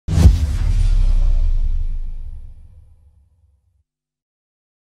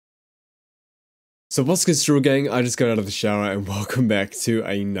So what's good, Straw Gang? I just got out of the shower and welcome back to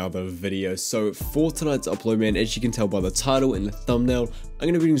another video. So for tonight's upload, man, as you can tell by the title and the thumbnail, I'm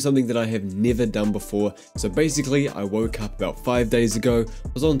going to be doing something that I have never done before. So basically, I woke up about 5 days ago, I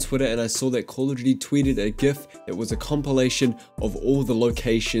was on Twitter and I saw that Call of Duty tweeted a GIF that was a compilation of all the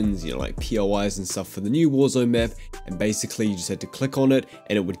locations, you know, like POIs and stuff for the new Warzone map. And basically you just had to click on it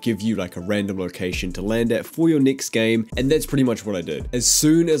and it would give you like a random location to land at for your next game. And that's pretty much what I did. As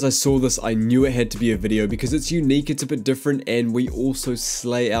soon as I saw this, I knew it had to be a video because it's unique, it's a bit different, and we also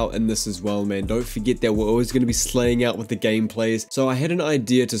slay out in this as well, man. Don't forget that we're always going to be slaying out with the gameplays. So I had an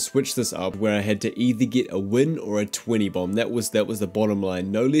idea to switch this up where I had to either get a win or a 20 bomb. That was the bottom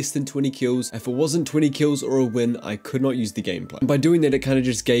line. No less than 20 kills. If it wasn't 20 kills or a win, I could not use the gameplay. And by doing that, it kind of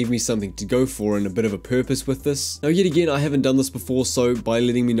just gave me something to go for and a bit of a purpose with this. Now, yet again, I haven't done this before, so by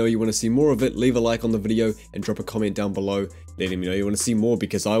letting me know you want to see more of it, leave a like on the video and drop a comment down below letting me know you want to see more,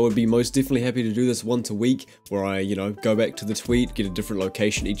 because I would be most definitely happy to do this once a week where I, you know, go back to the tweet, get a different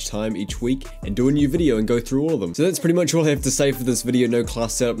location each week and do a new video and go through all of them. So that's pretty much all I have to say for this video. No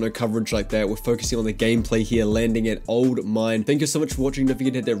class setup, no coverage like that. We're focusing on the gameplay here, landing at Old Mine. Thank you so much for watching. Don't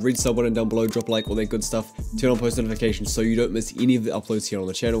forget to hit that red sub button down below, drop a like, all that good stuff. Turn on post notifications so you don't miss any of the uploads here on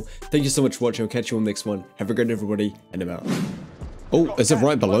the channel. Thank you so much for watching. I'll catch you on the next one. Have a great night, everybody, and I'm out. Oh, is it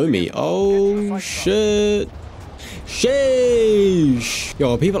right below me? Oh, shit. Sheesh.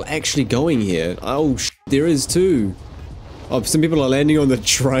 Yo, are people actually going here? Oh, there is too. Oh, some people are landing on the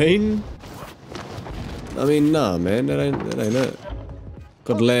train? I mean, nah, man, that ain't it.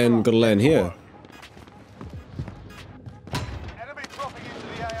 Gotta land here.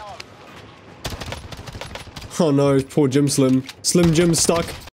 Oh no, poor Jim Slim. Slim Jim's stuck.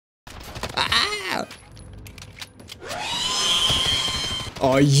 Ah!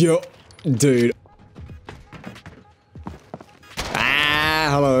 Oh, yo, dude. Ah,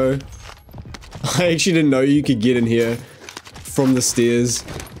 hello. I actually didn't know you could get in here from the stairs.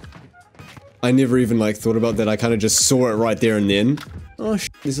 I never even like thought about that. I kind of just saw it right there and then. Oh,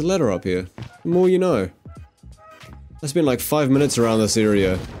 there's a ladder up here. The more you know. I spent like 5 minutes around this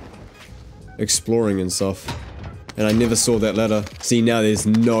area exploring and stuff, and I never saw that ladder. See, now there's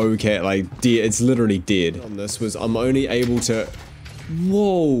no cat, like, dead. It's literally dead. On this was, I'm only able to...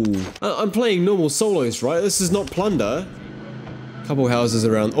 Whoa. I'm playing normal solos, right? This is not plunder. Couple houses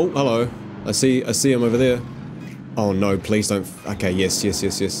around. Oh, hello. I see him over there. Oh no, please don't. Okay, yes.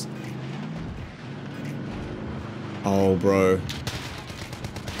 Oh, bro.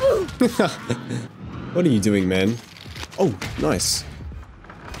 What are you doing, man? Oh, nice.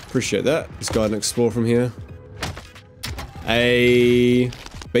 Appreciate that. Let's go ahead and explore from here. Hey,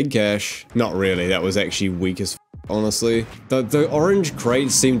 big cash. Not really. That was actually weak as f, honestly. The orange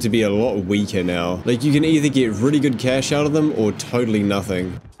crates seem to be a lot weaker now. Like, you can either get really good cash out of them or totally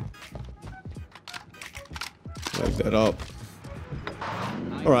nothing. Load that up.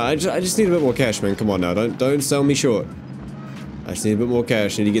 Alright, I just need a bit more cash, man. Come on now, don't sell me short. I just need a bit more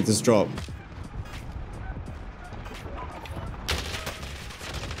cash. I need to get this drop.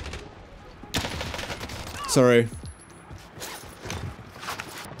 Sorry.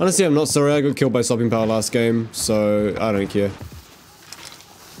 Honestly, I'm not sorry. I got killed by stopping power last game, so I don't care.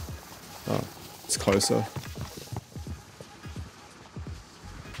 Oh, it's closer.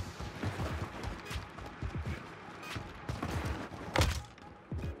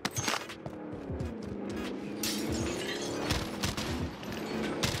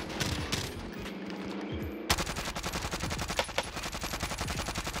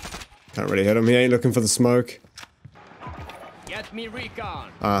 Can't really hit him. He ain't looking for the smoke. Get me recon.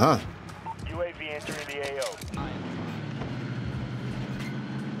 Uh-huh. UAV entering the AO.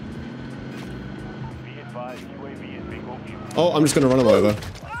 Be advised, UAV is bingo fuel. Oh, I'm just gonna run him over.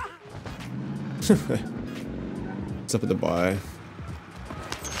 It's up at the buy.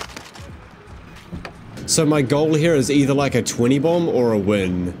 So my goal here is either like a 20 bomb or a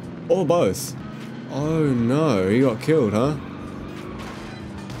win. Or both. Oh no, he got killed, huh?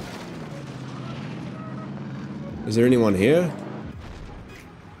 Is there anyone here?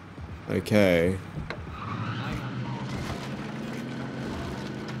 Okay.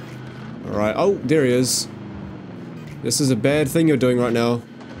 Alright. Oh, there he is. This is a bad thing you're doing right now.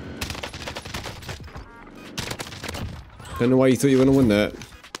 Don't know why you thought you were gonna win that.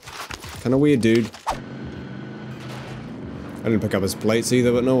 Kinda weird, dude. I didn't pick up his plates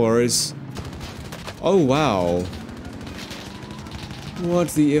either, but no worries. Oh, wow.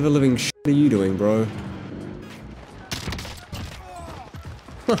 What the ever-living shit are you doing, bro?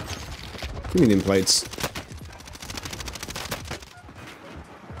 Huh. Give me them plates.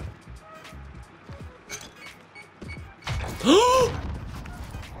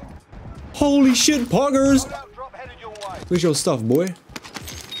 Holy shit, poggers! Where's your stuff, boy?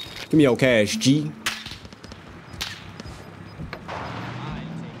 Give me your cash, G.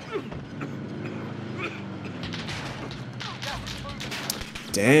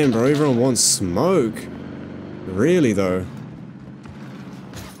 Damn, bro, everyone wants smoke. Really, though?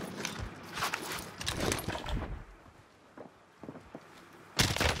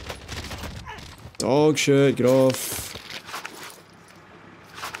 Dog shit, get off.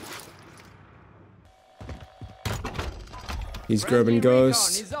 He's grabbing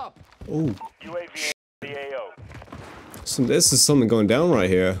ghosts. Oh. This is something going down right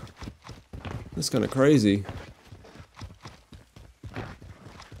here. That's kind of crazy.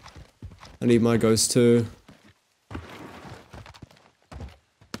 I need my ghost too.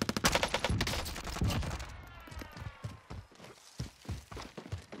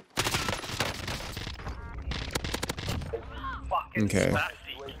 Okay.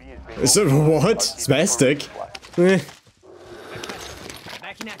 Is it what? Spastic? Eh.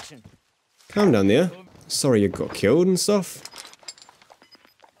 Back in action. Calm down there. Sorry you got killed and stuff.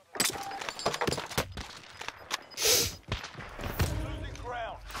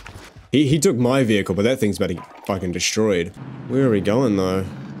 He took my vehicle, but that thing's about to get fucking destroyed. Where are we going though?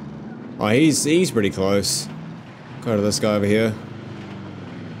 Oh, he's pretty close. Go to this guy over here.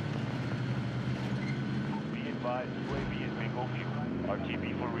 Be advised, UAV is bingo fuel.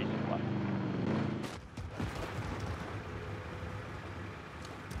 RTB for resupply.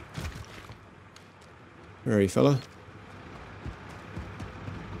 Where are you, fella?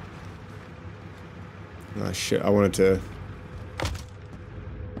 Oh shit, I wanted to...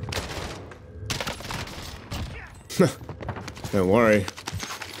 Don't worry.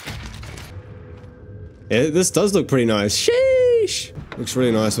 Yeah, this does look pretty nice. Sheesh! Looks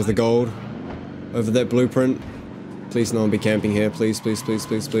really nice with the gold over that blueprint. Please no one be camping here. Please, please, please,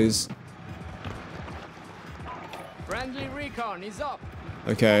 please, please. Friendly recon is up.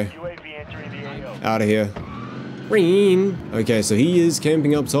 Okay. UAV entering the AO. Out of here. Green. Okay, so he is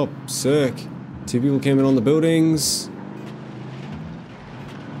camping up top. Sick. 2 people camping on the buildings.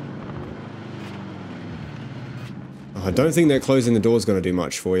 I don't think that closing the door is going to do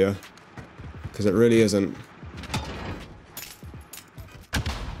much for you. Because it really isn't.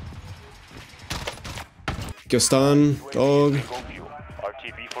 You're stunned, dog.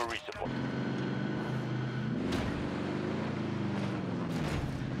 RTB for resupply.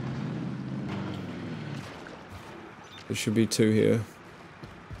 There should be 2 here.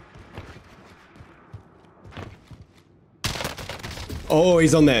 Oh,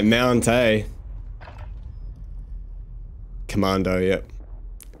 he's on that mount, eh? Commando, yep.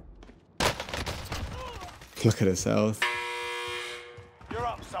 Look at his health. You're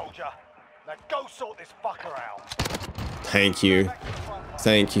up, soldier. Now go sort this fucker out. Thank you.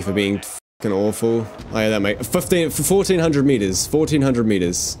 Thank you for being fucking awful. Oh yeah, that mate. 1400 meters. 1400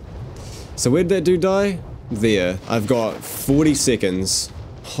 meters. So where did that dude die? There. I've got 40 seconds.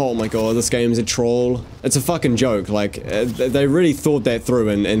 Oh my god, this game's a troll. It's a fucking joke. Like, they really thought that through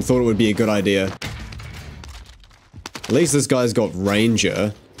and thought it would be a good idea. At least this guy's got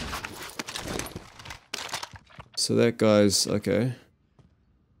Ranger. So that guy's... okay.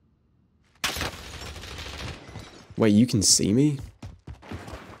 Wait, you can see me?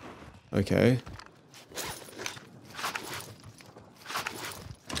 Okay.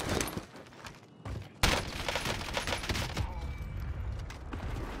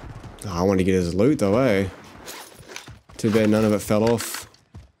 Oh, I want to get his loot though, eh? Too bad none of it fell off.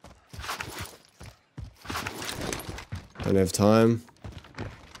 Don't have time.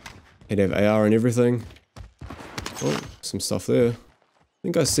 He'd have AR and everything. Oh, some stuff there. I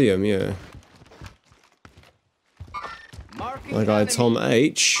think I see him, yeah. My guy Tom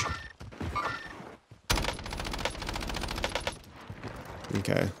H.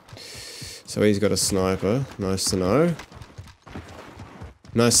 Okay. So he's got a sniper. Nice to know.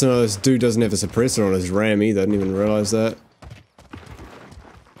 Nice to know this dude doesn't have a suppressor on his ram either. I didn't even realize that.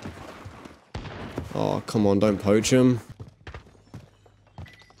 Oh, come on, don't poach him.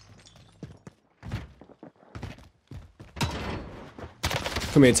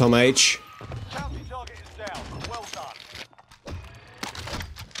 Come here, Tom H. At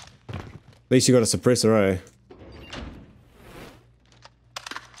least you got a suppressor, eh?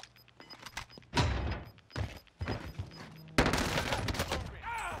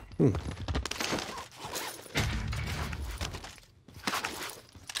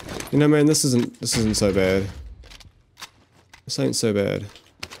 You know, man, this isn't so bad. This ain't so bad.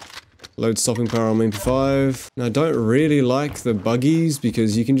 Load stopping power on MP5. Now, I don't really like the buggies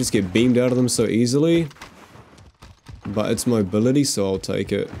because you can just get beamed out of them so easily. But it's mobility, so I'll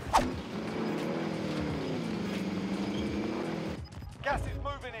take it.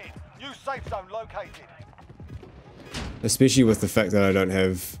 Especially with the fact that I don't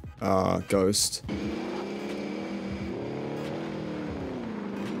have Ghost.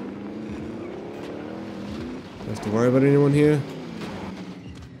 Don't have to worry about anyone here.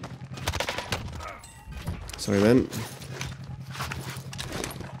 Sorry, man.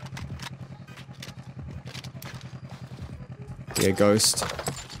 Yeah, Ghost.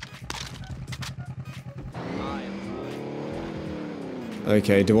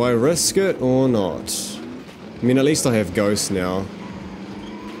 Okay, do I risk it or not? I mean, at least I have Ghost now.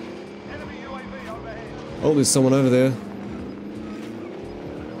 Oh, there's someone over there.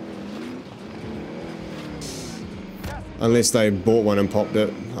 Unless they bought one and popped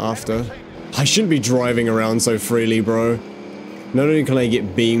it after. I shouldn't be driving around so freely, bro. Not only can I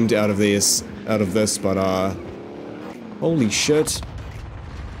get beamed out of this, but holy shit.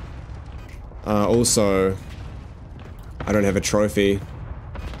 Also, I don't have a trophy.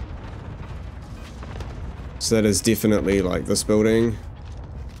 So that is definitely like this building.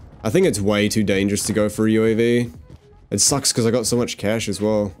 I think it's way too dangerous to go for a UAV. It sucks because I got so much cash as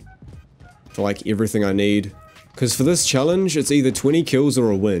well. For like everything I need. Because for this challenge, it's either 20 kills or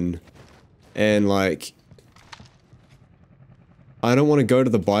a win. And like, I don't want to go to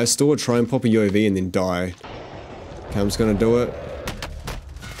the buy store, try and pop a UAV and then die. Cam's gonna do it.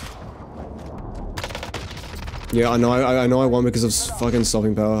 Yeah, I know I won because of fucking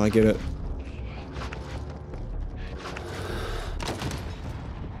stopping power, I get it.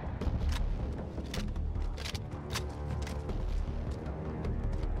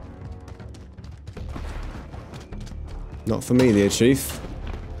 Not for me there, Chief.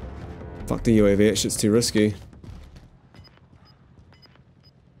 Fuck the UAV, that shit's too risky.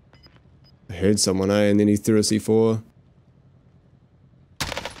 I heard someone, eh, and then he threw a C4.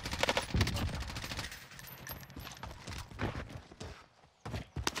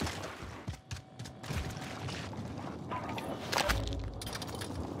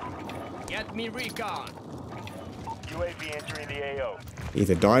 Get me recon. UAV entering the AO.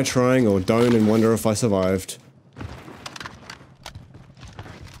 Either die trying or don't and wonder if I survived.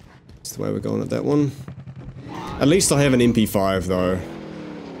 That's the way we're going at that one. At least I have an MP5 though.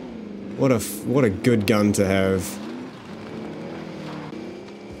 What a good gun to have.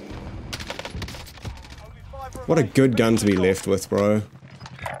 What a good gun to be left with, bro.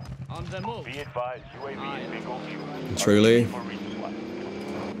 On the move. Be advised, UAV is bingo fuel. Truly. For resupply.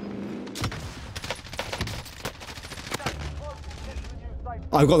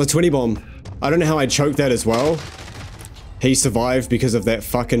 I've got the 20 bomb. I don't know how I choked that as well. He survived because of that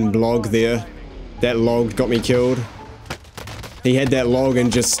fucking log there. That log got me killed. He had that log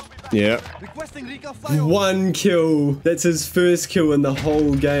and just... yeah. One kill. That's his first kill in the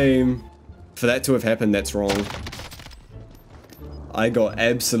whole game. For that to have happened, that's wrong. I got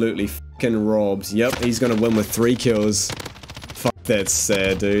absolutely fucking robbed. Yep, he's gonna win with 3 kills. Fuck, that's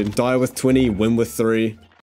sad, dude. Die with 20, win with 3.